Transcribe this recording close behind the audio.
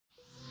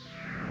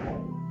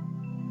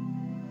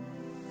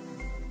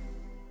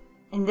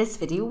In this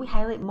video, we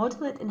highlight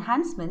ModelIT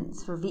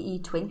Enhancements for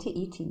VE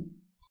 2018.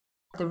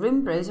 The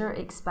Room Browser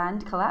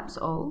Expand Collapse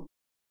All.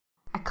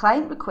 A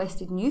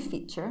client-requested new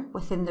feature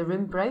within the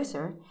Room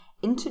Browser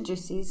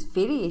introduces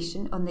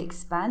variation on the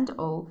Expand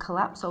All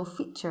Collapse All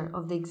feature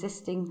of the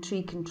existing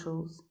tree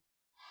controls.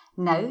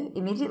 Now,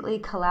 immediately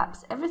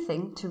collapse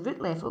everything to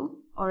root level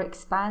or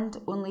expand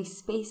only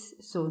space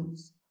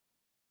zones.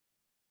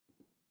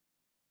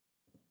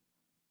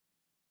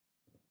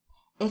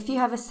 If you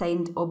have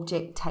assigned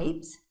object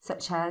types,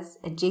 such as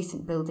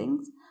adjacent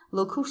buildings,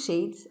 local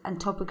shades and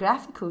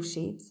topographical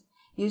shades,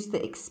 use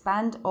the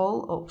Expand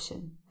All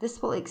option.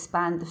 This will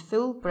expand the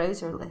full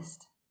browser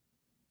list.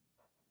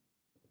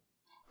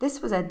 This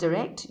was a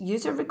direct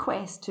user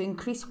request to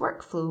increase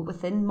workflow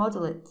within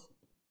ModelIT.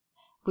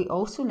 We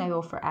also now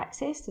offer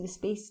access to the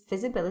Space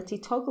Visibility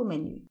toggle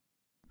menu.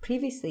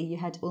 Previously, you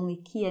had only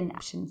key-in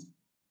options.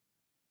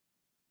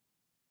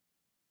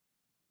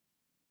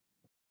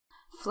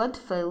 Flood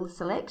Fill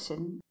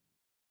Selection.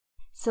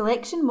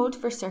 Selection mode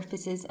for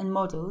surfaces and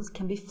models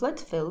can be flood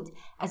filled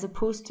as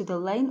opposed to the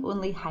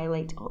line-only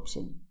highlight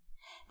option.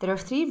 There are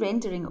three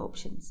rendering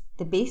options.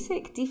 The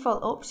basic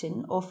default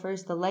option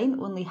offers the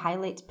line-only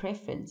highlight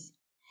preference.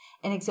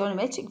 In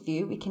axonometric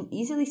view, we can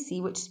easily see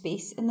which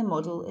space in the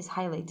model is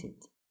highlighted.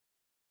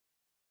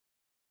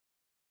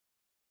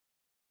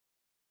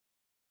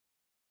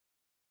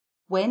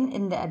 When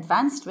in the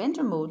advanced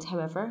render mode,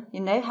 however, you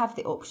now have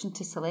the option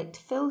to select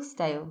Fill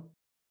Style.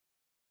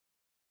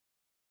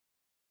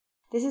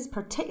 This is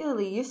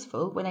particularly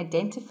useful when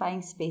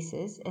identifying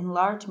spaces in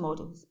large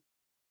models.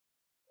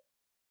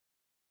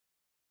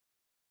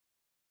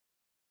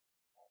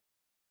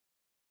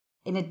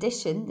 In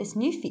addition, this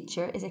new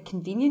feature is a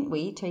convenient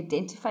way to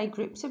identify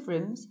groups of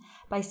rooms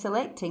by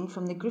selecting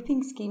from the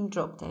Grouping Scheme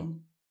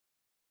drop-down.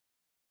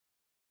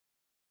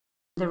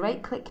 The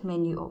right-click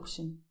menu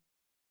option.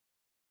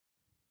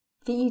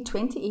 VE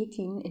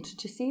 2018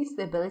 introduces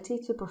the ability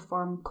to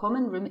perform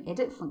common room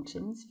edit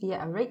functions via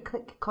a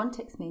right-click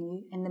context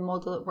menu in the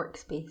ModelIT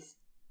workspace.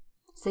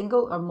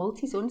 Single or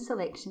multi-zone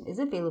selection is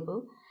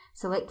available.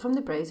 Select from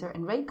the browser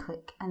and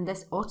right-click, and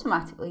this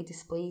automatically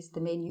displays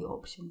the menu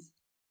options.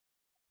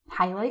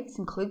 Highlights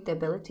include the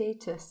ability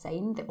to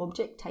assign the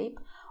object type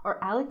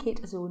or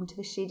allocate a zone to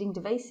the shading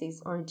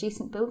devices or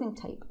adjacent building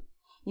type.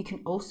 You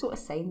can also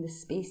assign the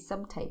space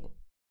subtype.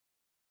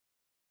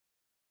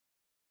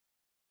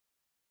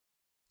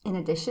 In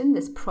addition,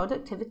 this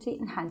productivity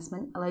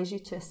enhancement allows you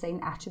to assign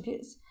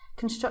attributes,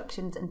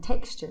 constructions and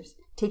textures,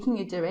 taking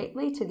you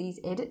directly to these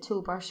edit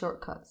toolbar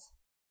shortcuts.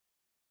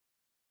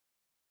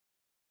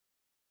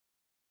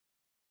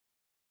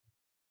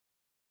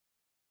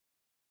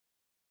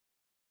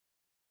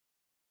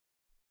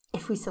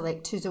 If we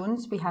select two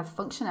zones, we have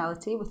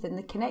functionality within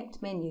the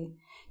Connect menu.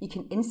 You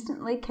can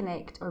instantly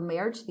connect or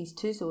merge these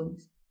two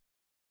zones.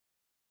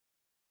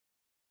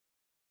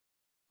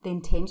 The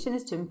intention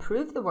is to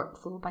improve the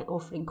workflow by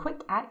offering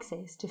quick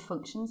access to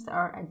functions that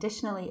are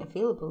additionally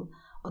available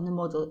on the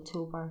ModelIT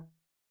toolbar.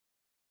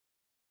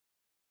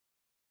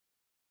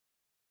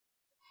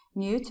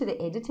 New to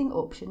the editing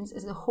options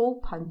is the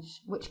hole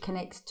punch, which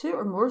connects two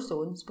or more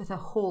zones with a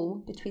hole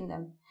between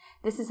them.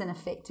 This is an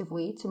effective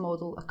way to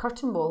model a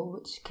curtain wall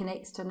which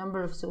connects to a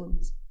number of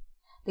zones.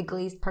 The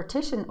glazed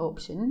partition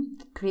option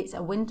creates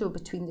a window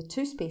between the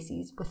two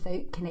spaces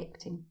without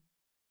connecting.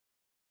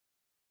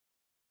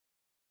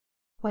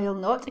 While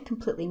not a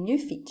completely new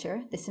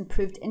feature, this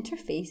improved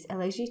interface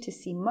allows you to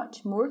see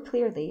much more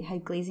clearly how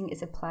glazing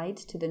is applied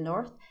to the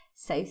north,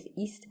 south,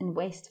 east and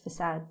west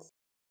facades.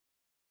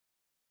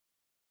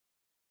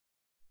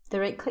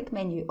 The right-click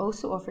menu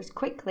also offers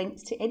quick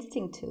links to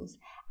editing tools.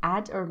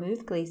 Add or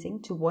move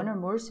glazing to one or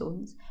more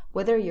zones,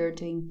 whether you're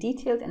doing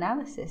detailed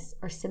analysis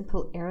or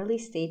simple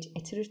early-stage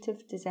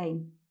iterative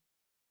design.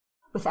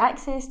 With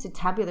access to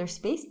tabular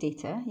space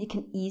data, you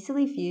can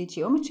easily view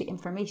geometry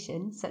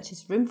information such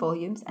as room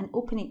volumes and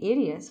opening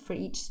areas for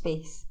each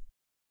space.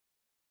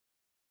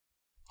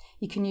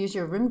 You can use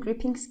your room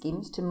grouping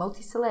schemes to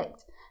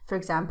multi-select, for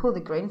example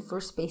the ground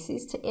floor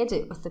spaces to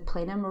edit with the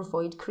plenum or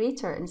void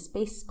creator and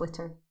space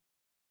splitter.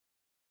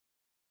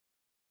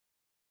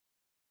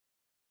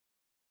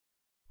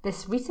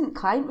 This recent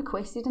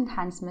client-requested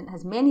enhancement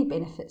has many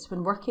benefits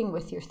when working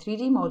with your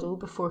 3D model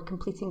before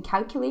completing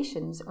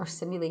calculations or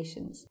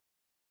simulations.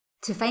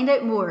 To find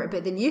out more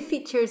about the new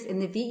features in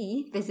the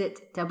VE,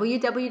 visit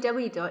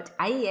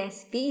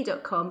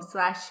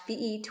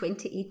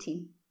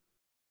www.iesve.com/VE2018.